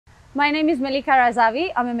My name is Melika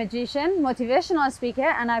Razavi. I'm a magician, motivational speaker,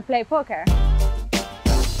 and I play poker.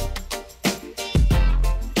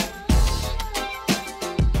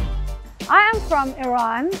 I am from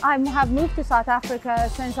Iran. I have moved to South Africa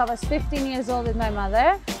since I was 15 years old with my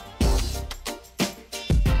mother.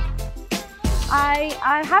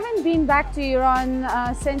 I haven't been back to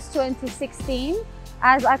Iran since 2016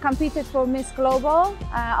 as I competed for Miss Global.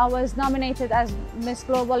 I was nominated as Miss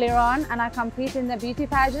Global Iran and I competed in the beauty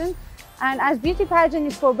pageant. And as beauty pageant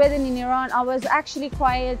is forbidden in Iran, I was actually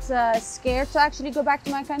quite scared to actually go back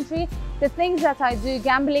to my country. The things that I do,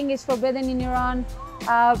 gambling is forbidden in Iran,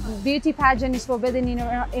 beauty pageant is forbidden in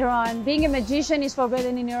Iran, being a magician is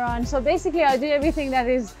forbidden in Iran. So basically I do everything that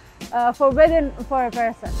is forbidden for a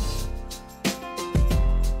person.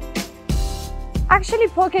 Actually,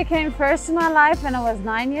 poker came first in my life when I was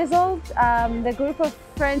 9 years old. The group of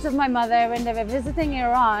friends of my mother, when they were visiting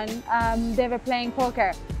Iran, they were playing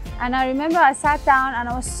poker. And I remember I sat down and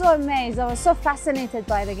I was so amazed, I was so fascinated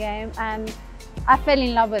by the game and I fell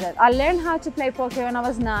in love with it. I learned how to play poker when I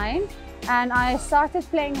was 9 and I started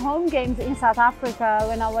playing home games in South Africa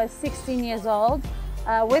when I was 16 years old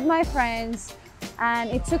with my friends.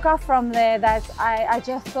 And it took off from there that I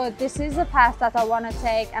just thought this is a path that I want to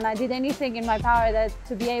take, and I did anything in my power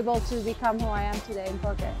to be able to become who I am today in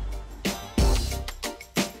poker.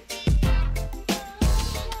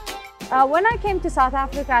 When I came to South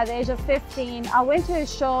Africa at the age of 15, I went to a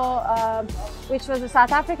show which was a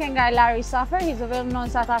South African guy, Larry Suffer. He's a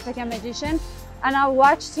well-known South African magician, and I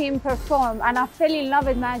watched him perform and I fell in love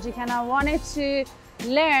with magic and I wanted to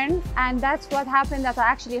learn, and that's what happened, that I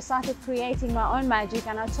actually started creating my own magic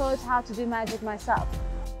and I taught how to do magic myself.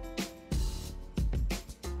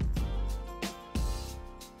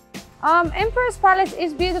 Emperor's Palace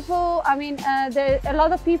is beautiful. I mean, a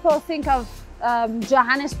lot of people think of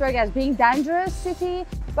Johannesburg as being dangerous city,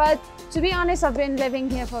 but to be honest, I've been living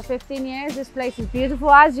here for 15 years. This place is beautiful,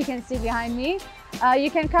 as you can see behind me.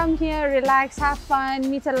 You can come here, relax, have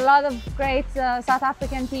fun, meet a lot of great South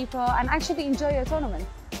African people and actually enjoy your tournament.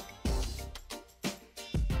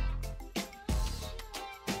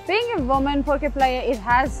 Being a woman poker player, it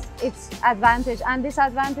has its advantage and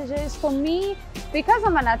disadvantages. For me, because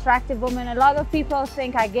I'm an attractive woman, a lot of people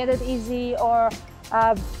think I get it easy, or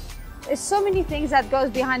there's so many things that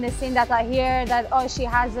goes behind the scene that I hear that, oh, she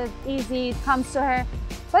has it easy, it comes to her.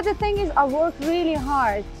 But the thing is, I worked really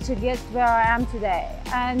hard to get where I am today.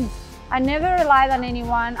 And I never relied on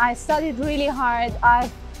anyone. I studied really hard. I've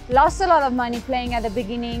lost a lot of money playing at the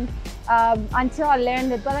beginning until I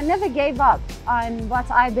learned it, but I never gave up on what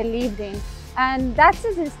I believed in. And that's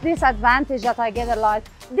this disadvantage that I get a lot.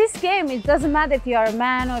 This game, it doesn't matter if you're a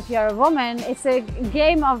man or if you're a woman, it's a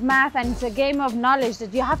game of math and it's a game of knowledge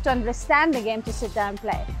that you have to understand the game to sit there and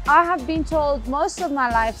play. I have been told most of my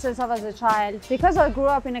life since I was a child, because I grew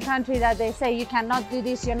up in a country that they say you cannot do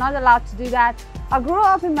this, you're not allowed to do that. I grew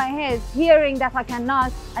up in my head hearing that I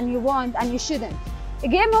cannot and you won't and you shouldn't. A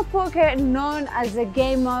game of poker known as a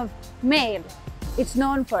game of male, it's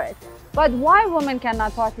known for it. But why women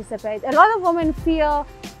cannot participate? A lot of women feel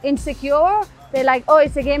insecure. They're like, oh,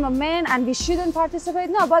 it's a game of men and we shouldn't participate.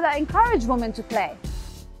 No, but I encourage women to play.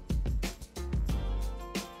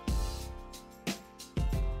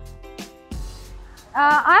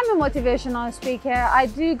 I'm a motivational speaker. I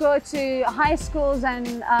do go to high schools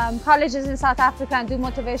and colleges in South Africa and do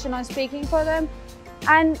motivational speaking for them.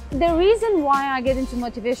 And the reason why I get into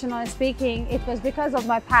motivational speaking, it was because of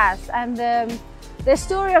my past and the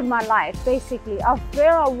story of my life, basically, of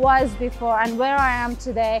where I was before and where I am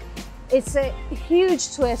today. It's a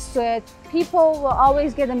huge twist to it. People will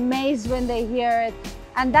always get amazed when they hear it.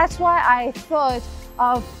 And that's why I thought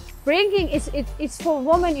of bringing, it's for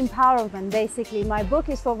women empowerment, basically. My book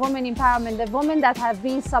is for women empowerment, the women that have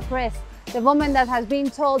been suppressed, the woman that has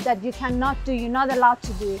been told that you cannot do, you're not allowed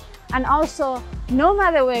to do. And also, no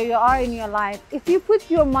matter where you are in your life, if you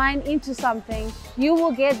put your mind into something, you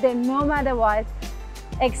will get there no matter what,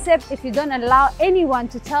 except if you don't allow anyone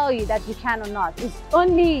to tell you that you can or not. It's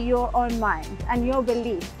only your own mind and your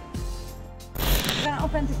belief. You're gonna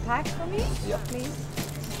open the pack for me? Yeah. Please.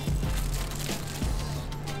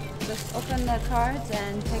 Just open the cards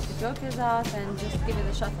and take the jokers out and just give it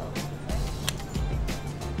a shuffle.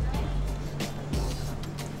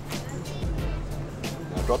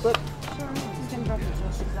 Drop it. Sure, you can drop the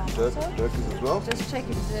jokers out. Jokers as well. Just check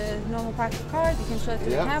if it's a normal pack of cards. You can show it to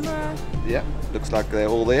the camera. Yeah, looks like they're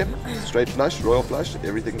all there. Straight flush, royal flush,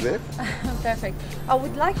 everything's there. Perfect. I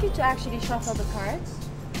would like you to actually shuffle the cards.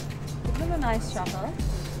 Give them a nice shuffle.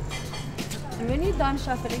 And when you're done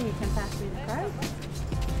shuffling, you can pass me the card.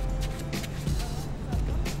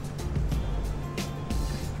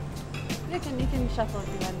 You can shuffle if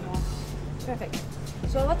you want more. Perfect.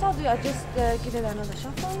 So what I'll do, I'll just give it another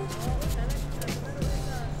shuffle.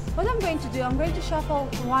 What I'm going to do, I'm going to shuffle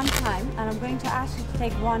one time and I'm going to ask you to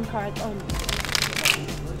take one card only.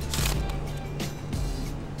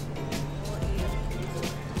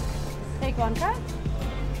 Take one card.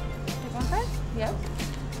 Take one card? Yes.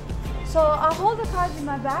 So I'll hold the cards in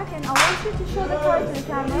my back and I want you to show the card to the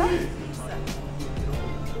camera.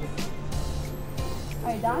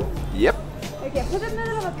 Are you done? Yep. Okay, put it in the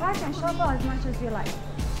middle of a pack and shuffle as much as you like.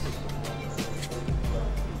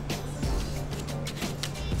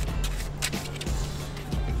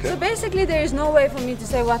 Okay. So basically there is no way for me to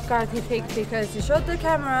say what card he picked because he showed the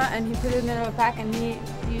camera and he put it in the middle of a pack and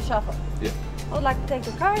you shuffle. Yep. I would like to take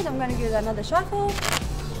the card, I'm going to give it another shuffle.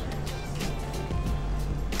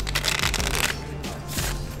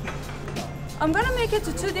 I'm going to make it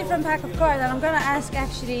to two different pack of cards and I'm going to ask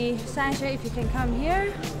actually Sancho if you can come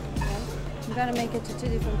here. I'm going to make it to two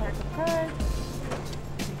different pack of cards.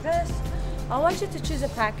 Like this. I want you to choose a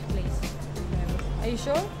pack, please. Are you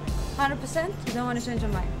sure? 100%? You don't want to change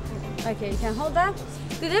your mind? Okay, you can hold that.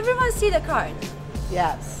 Did everyone see the card?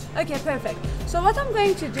 Yes. Okay, perfect. So what I'm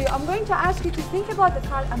going to do, I'm going to ask you to think about the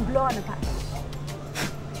card and blow on a pack.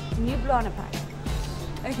 And you blow on a pack.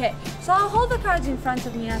 Okay, so I'll hold the cards in front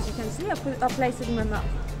of me as you can see. I'll place it in my mouth.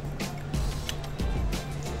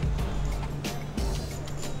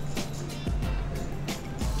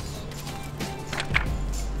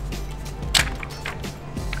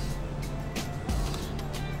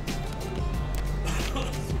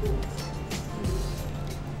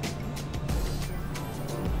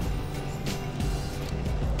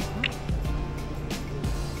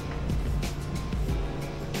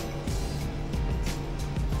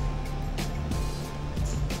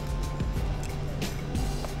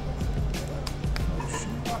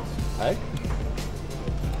 Hey?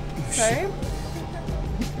 Sorry?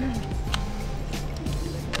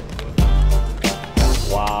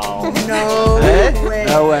 Wow. No way.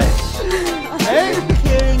 No way. Are you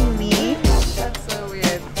kidding me? That's so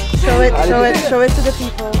weird. Show it to the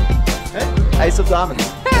people. Hey? Ace of diamonds.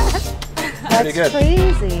 That's Pretty good.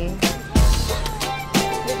 crazy.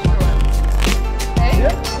 Hey?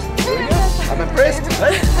 I'm impressed.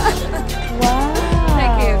 Hey?